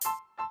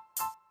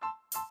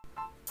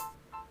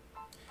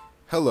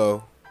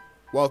Hello,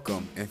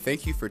 welcome, and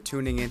thank you for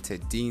tuning in to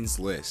Dean's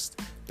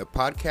List, the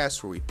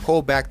podcast where we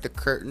pull back the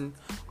curtain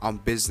on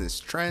business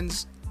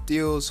trends,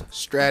 deals,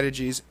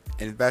 strategies,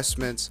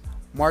 investments,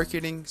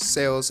 marketing,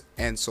 sales,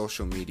 and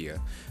social media.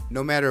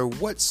 No matter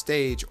what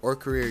stage or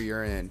career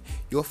you're in,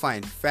 you'll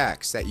find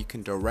facts that you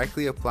can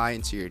directly apply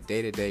into your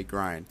day-to-day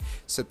grind.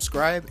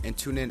 Subscribe and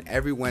tune in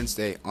every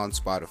Wednesday on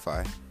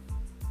Spotify.